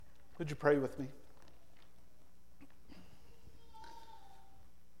Would you pray with me?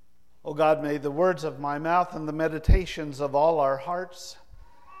 Oh God, may the words of my mouth and the meditations of all our hearts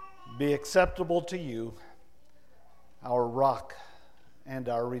be acceptable to you, our rock and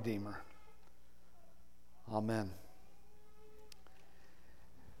our Redeemer. Amen.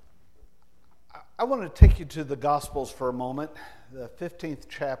 I want to take you to the Gospels for a moment, the 15th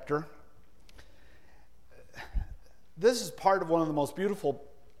chapter. This is part of one of the most beautiful,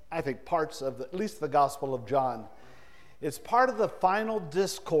 I think, parts of at least the Gospel of John. It's part of the final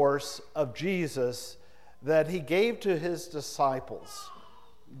discourse of Jesus that he gave to his disciples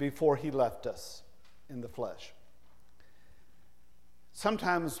before he left us in the flesh.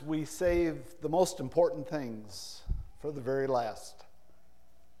 Sometimes we save the most important things for the very last.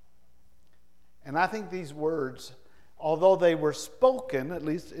 And I think these words, although they were spoken, at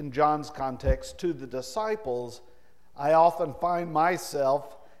least in John's context, to the disciples, I often find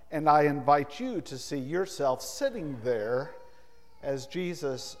myself, and I invite you to see yourself sitting there as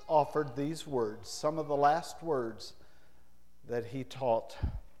Jesus offered these words, some of the last words that he taught.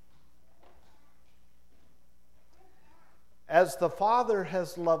 As the Father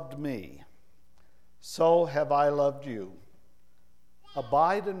has loved me, so have I loved you.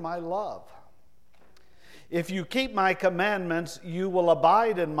 Abide in my love. If you keep my commandments, you will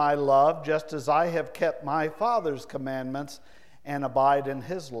abide in my love, just as I have kept my Father's commandments and abide in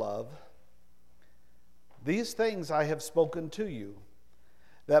his love. These things I have spoken to you,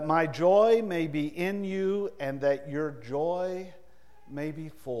 that my joy may be in you and that your joy may be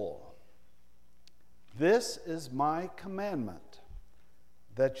full. This is my commandment,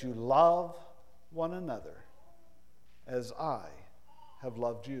 that you love one another as I have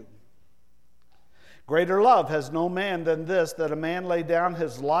loved you. Greater love has no man than this, that a man lay down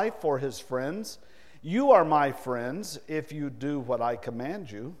his life for his friends. You are my friends if you do what I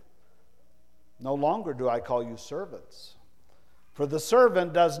command you. No longer do I call you servants, for the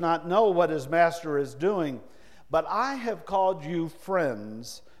servant does not know what his master is doing, but I have called you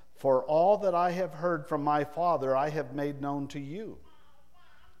friends, for all that I have heard from my Father I have made known to you.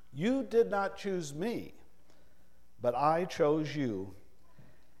 You did not choose me, but I chose you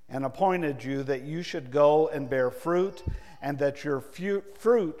and appointed you that you should go and bear fruit, and that your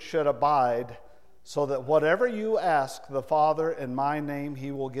fruit should abide, so that whatever you ask the Father in my name,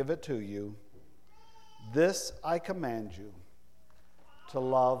 he will give it to you. This I command you, to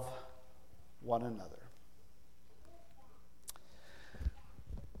love one another.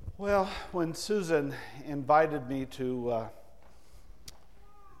 Well, when Susan invited me to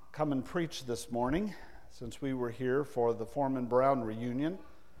come and preach this morning, since we were here for the Foreman Brown reunion,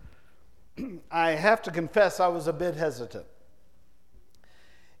 I have to confess I was a bit hesitant.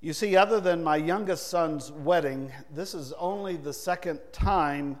 You see, other than my youngest son's wedding, this is only the second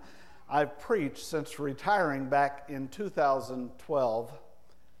time I've preached since retiring back in 2012.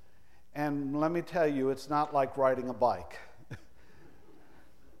 And let me tell you, it's not like riding a bike.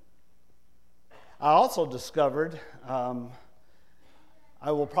 I also discovered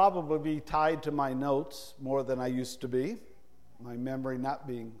I will probably be tied to my notes more than I used to be, my memory not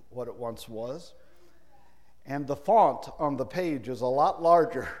being what it once was. And the font on the page is a lot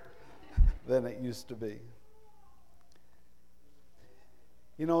larger than it used to be.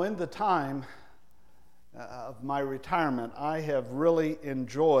 You know, in the time of my retirement, I have really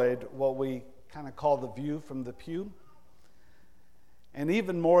enjoyed what we kind of call the view from the pew. And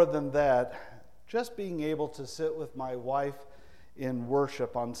even more than that, just being able to sit with my wife in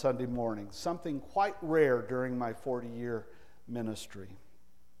worship on Sunday mornings, something quite rare during my 40-year ministry.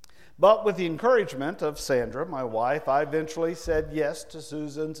 But with the encouragement of Sandra, my wife, I eventually said yes to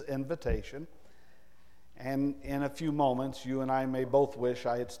Susan's invitation. And in a few moments, you and I may both wish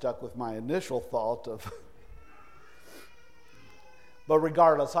I had stuck with my initial thought of... But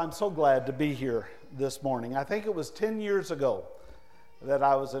regardless, I'm so glad to be here this morning. I think it was 10 years ago that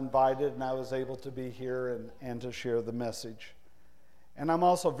I was invited and I was able to be here and to share the message. And I'm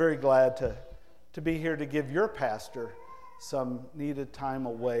also very glad to be here to give your pastor some needed time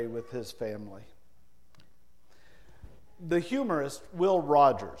away with his family. The humorist Will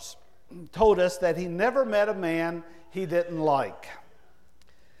Rogers told us that he never met a man he didn't like.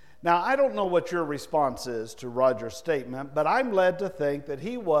 Now, I don't know what your response is to Rogers' statement, but I'm led to think that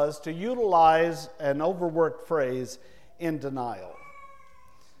he was, to utilize an overworked phrase, in denial.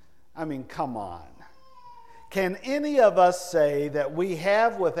 I mean, come on. Can any of us say that we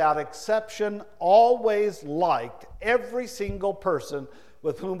have, without exception, always liked every single person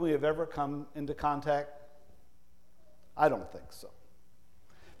with whom we have ever come into contact? I don't think so.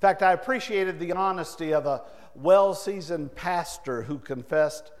 In fact, I appreciated the honesty of a well-seasoned pastor who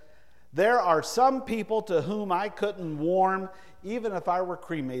confessed, There are some people to whom I couldn't warm even if I were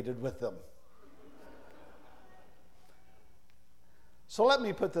cremated with them. So let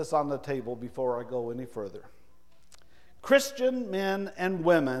me put this on the table before I go any further. Christian men and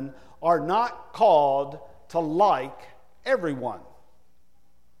women are not called to like everyone.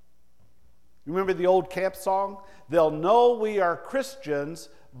 Remember the old camp song? They'll know we are Christians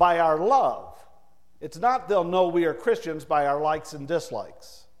by our love. It's not they'll know we are Christians by our likes and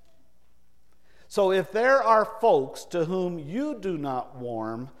dislikes. So if there are folks to whom you do not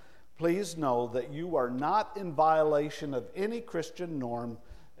warm, please know that you are not in violation of any Christian norm,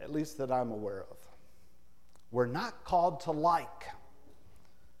 at least that I'm aware of. We're not called to like,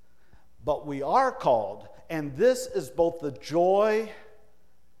 but we are called, and this is both the joy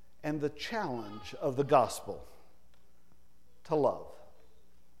and the challenge of the gospel, to love.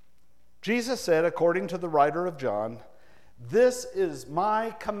 Jesus said, according to the writer of John, "This is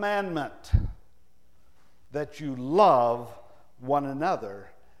my commandment, that you love one another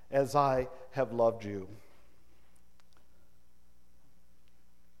as I have loved you."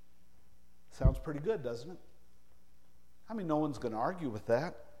 Sounds pretty good, doesn't it? I mean, no one's going to argue with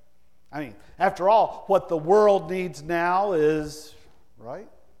that. I mean, after all, what the world needs now is, right?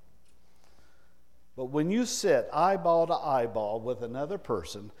 But when you sit eyeball to eyeball with another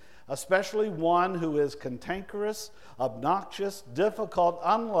person, especially one who is cantankerous, obnoxious, difficult,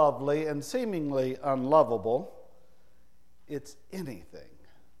 unlovely, and seemingly unlovable, it's anything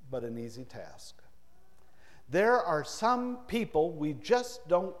but an easy task. There are some people we just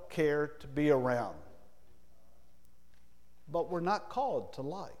don't care to be around, but we're not called to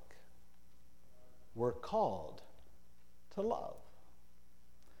like. We're called to love.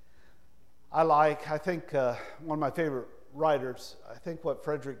 I think one of my favorite writers, I think what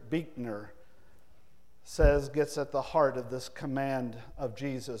Frederick Buechner says gets at the heart of this command of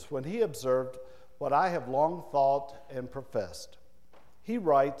Jesus when he observed what I have long thought and professed. He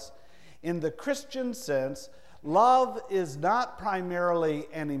writes, "In the Christian sense, love is not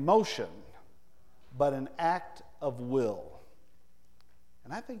primarily an emotion, but an act of will."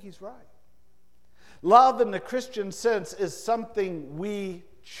 And I think he's right. Love in the Christian sense is something we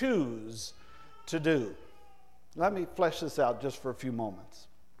choose to do. Let me flesh this out just for a few moments.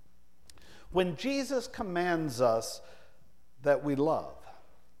 When Jesus commands us that we love,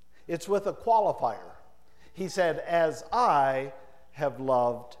 it's with a qualifier. He said, "As I have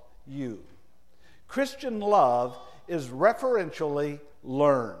loved you." Christian love is referentially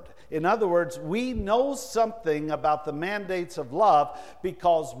learned. In other words, we know something about the mandates of love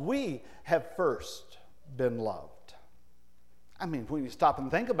because we have first been loved. I mean, when you stop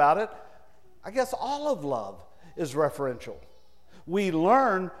and think about it, I guess all of love is referential. We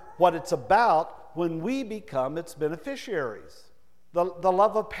learn what it's about when we become its beneficiaries. The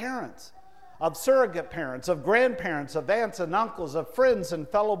love of parents, of surrogate parents, of grandparents, of aunts and uncles, of friends and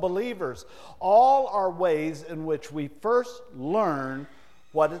fellow believers, all are ways in which we first learn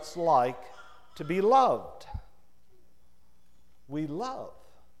what it's like to be loved. We love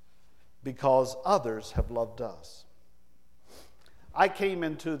because others have loved us. I came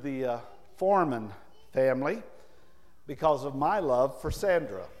into the Foreman family because of my love for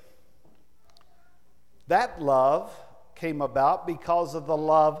Sandra. That love came about because of the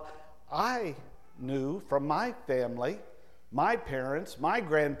love I knew from my family, my parents, my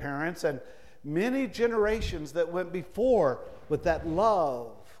grandparents, and many generations that went before, with that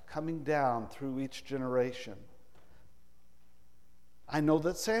love coming down through each generation. I know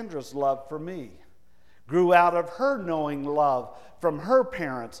that Sandra's love for me grew out of her knowing love from her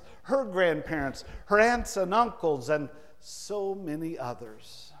parents, her grandparents, her aunts and uncles, and so many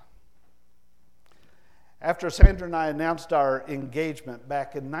others. After Sandra and I announced our engagement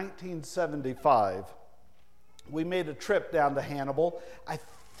back in 1975, we made a trip down to Hannibal. I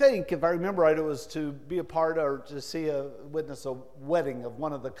think, if I remember right, it was to be a part or to witness a wedding of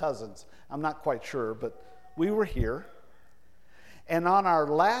one of the cousins. I'm not quite sure, but we were here. And on our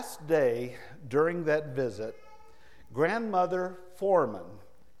last day during that visit, Grandmother Foreman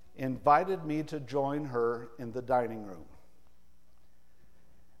invited me to join her in the dining room.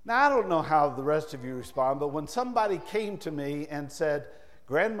 Now, I don't know how the rest of you respond, but when somebody came to me and said,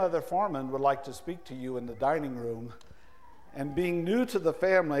 "Grandmother Foreman would like to speak to you in the dining room," and being new to the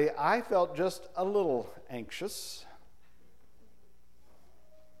family, I felt just a little anxious.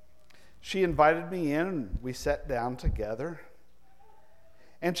 She invited me in, and we sat down together.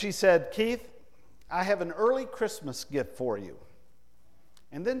 And she said, "Keith, I have an early Christmas gift for you."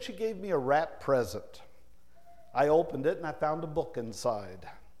 And then she gave me a wrapped present. I opened it and I found a book inside.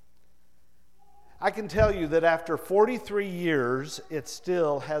 I can tell you that after 43 years, it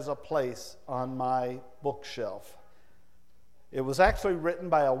still has a place on my bookshelf. It was actually written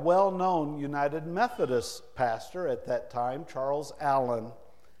by a well-known United Methodist pastor at that time, Charles Allen,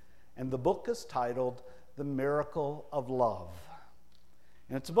 and the book is titled The Miracle of Love.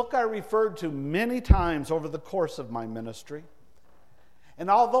 And it's a book I referred to many times over the course of my ministry. And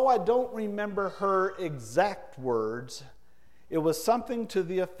although I don't remember her exact words, it was something to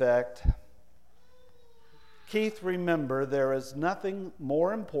the effect, Keith, remember, there is nothing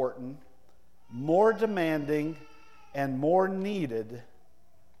more important, more demanding, and more needed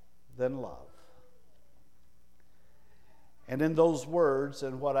than love. And in those words,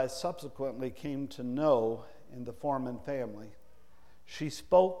 and what I subsequently came to know in the Foreman family, she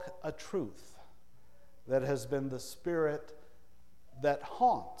spoke a truth that has been the spirit that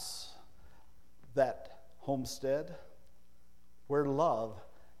haunts that homestead where love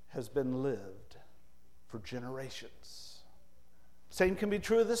has been lived for generations. Same can be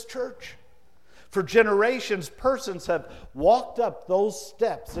true of this church. For generations, persons have walked up those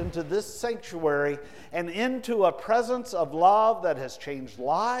steps into this sanctuary and into a presence of love that has changed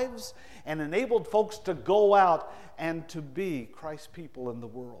lives and enabled folks to go out and to be Christ's people in the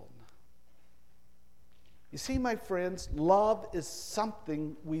world. You see, my friends, love is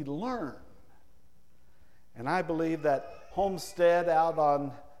something we learn. And I believe that homestead out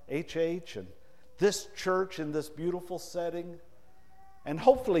on HH and this church in this beautiful setting, and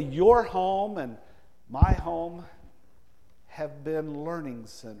hopefully your home and my home have been learning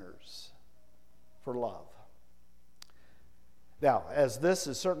centers for love. Now, as this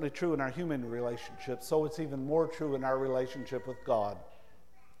is certainly true in our human relationships, so it's even more true in our relationship with God.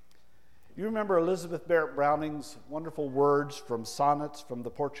 You remember Elizabeth Barrett Browning's wonderful words from Sonnets from the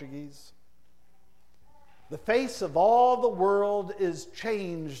Portuguese? The face of all the world is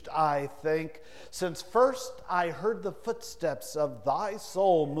changed, I think, since first I heard the footsteps of thy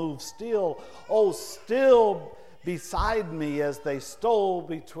soul move still, oh, still beside me as they stole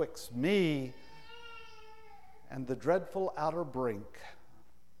betwixt me and the dreadful outer brink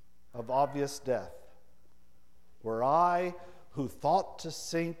of obvious death, where I, who thought to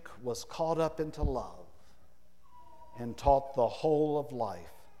sink, was caught up into love and taught the whole of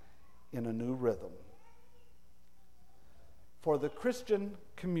life in a new rhythm. For the Christian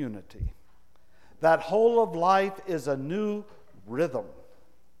community, that whole of life is a new rhythm.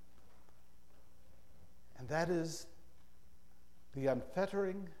 And that is the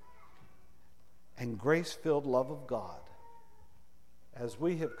unfettering and grace-filled love of God as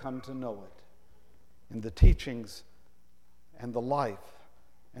we have come to know it in the teachings and the life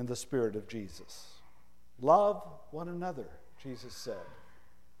and the Spirit of Jesus. Love one another, Jesus said,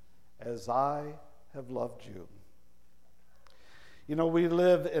 as I have loved you. You know, we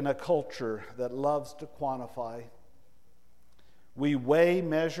live in a culture that loves to quantify. We weigh,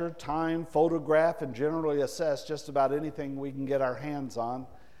 measure, time, photograph, and generally assess just about anything we can get our hands on.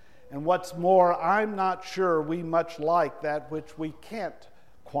 And what's more, I'm not sure we much like that which we can't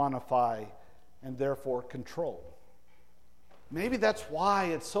quantify and therefore control. Maybe that's why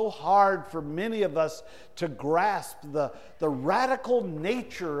it's so hard for many of us to grasp the radical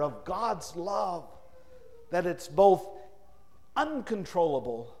nature of God's love, that it's both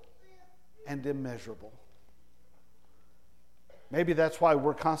uncontrollable and immeasurable. Maybe that's why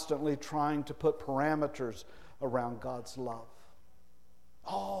we're constantly trying to put parameters around God's love.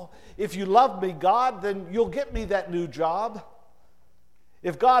 Oh, if you love me, God, then you'll get me that new job.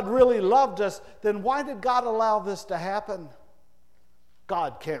 If God really loved us, then why did God allow this to happen?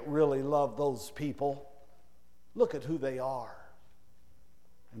 God can't really love those people. Look at who they are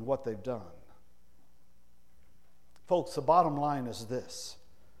and what they've done. Folks, the bottom line is this.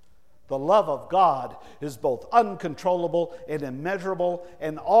 The love of God is both uncontrollable and immeasurable,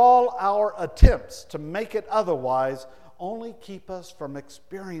 and all our attempts to make it otherwise only keep us from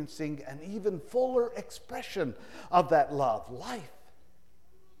experiencing an even fuller expression of that love, life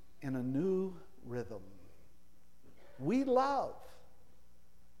in a new rhythm. We love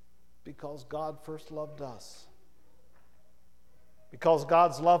because God first loved us. Because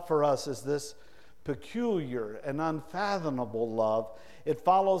God's love for us is this peculiar and unfathomable love, it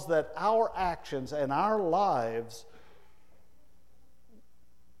follows that our actions and our lives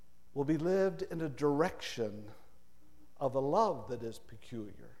will be lived in a direction of a love that is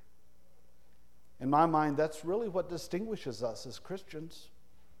peculiar. In my mind, that's really what distinguishes us as Christians.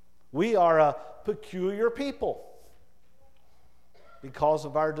 We are a peculiar people because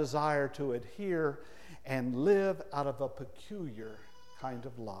of our desire to adhere and live out of a peculiar kind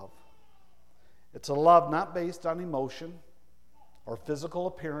of love. It's a love not based on emotion or physical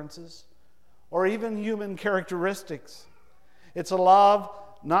appearances or even human characteristics. It's a love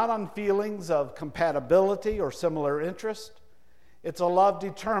not on feelings of compatibility or similar interest. It's a love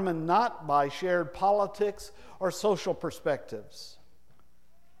determined not by shared politics or social perspectives.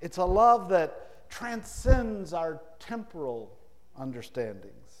 It's a love that transcends our temporal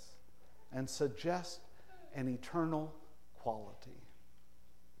understandings and suggests an eternal quality.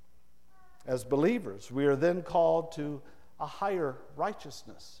 As believers, we are then called to a higher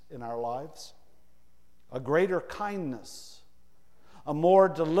righteousness in our lives, a greater kindness, a more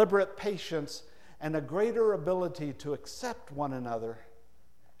deliberate patience, and a greater ability to accept one another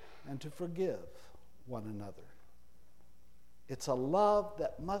and to forgive one another. It's a love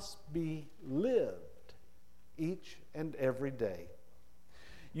that must be lived each and every day.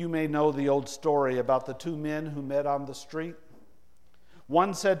 You may know the old story about the two men who met on the street.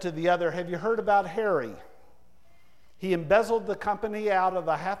 One said to the other, "Have you heard about Harry? He embezzled the company out of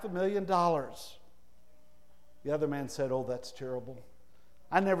 $500,000. The other man said, "Oh, that's terrible.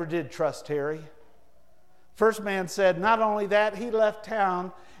 I never did trust Harry." First man said, "Not only that, he left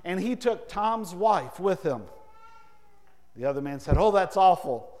town and he took Tom's wife with him." The other man said, "Oh, that's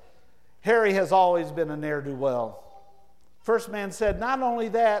awful. Harry has always been a ne'er-do-well." First man said, "Not only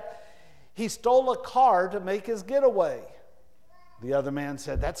that, he stole a car to make his getaway." The other man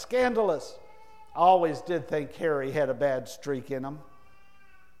said, "That's scandalous. I always did think Harry had a bad streak in him."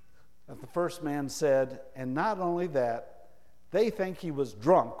 But the first man said, "And not only that, they think he was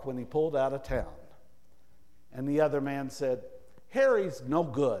drunk when he pulled out of town." And the other man said, "Harry's no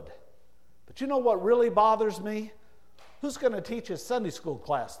good. But you know what really bothers me? Who's going to teach his Sunday school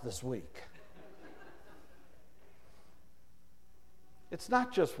class this week?" It's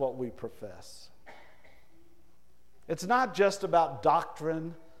not just what we profess. It's not just about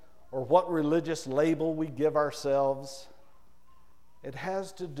doctrine or what religious label we give ourselves. It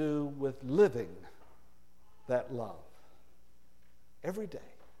has to do with living that love every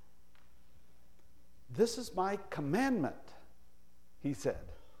day. "This is my commandment," he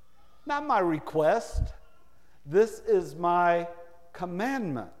said. "Not my request. This is my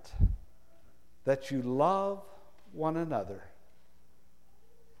commandment, that you love one another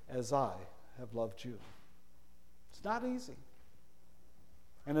as I have loved you." It's not easy.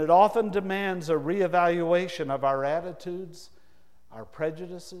 And it often demands a reevaluation of our attitudes, our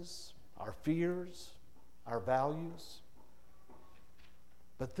prejudices, our fears, our values.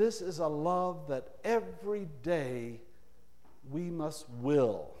 But this is a love that every day we must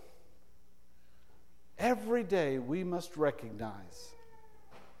will. Every day we must recognize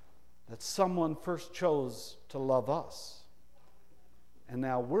that someone first chose to love us. And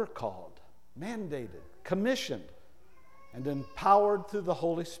now we're called, mandated, commissioned, and empowered through the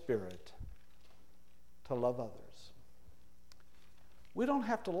Holy Spirit to love others. We don't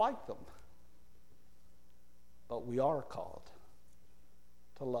have to like them, but we are called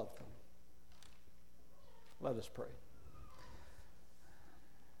to love them. Let us pray.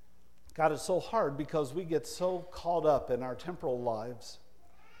 God, it's so hard because we get so caught up in our temporal lives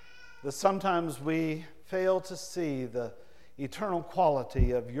that sometimes we fail to see the eternal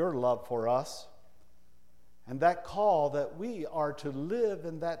quality of your love for us, and that call that we are to live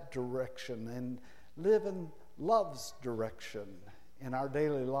in that direction and live in love's direction in our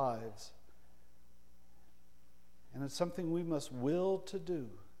daily lives. And it's something we must will to do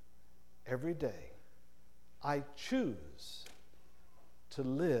every day. I choose to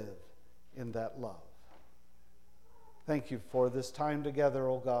live in that love. Thank you for this time together,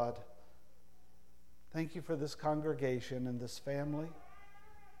 O God. Thank you for this congregation and this family.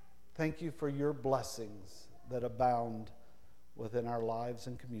 Thank you for your blessings that abound within our lives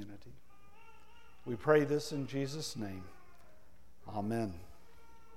and community. We pray this in Jesus' name. Amen.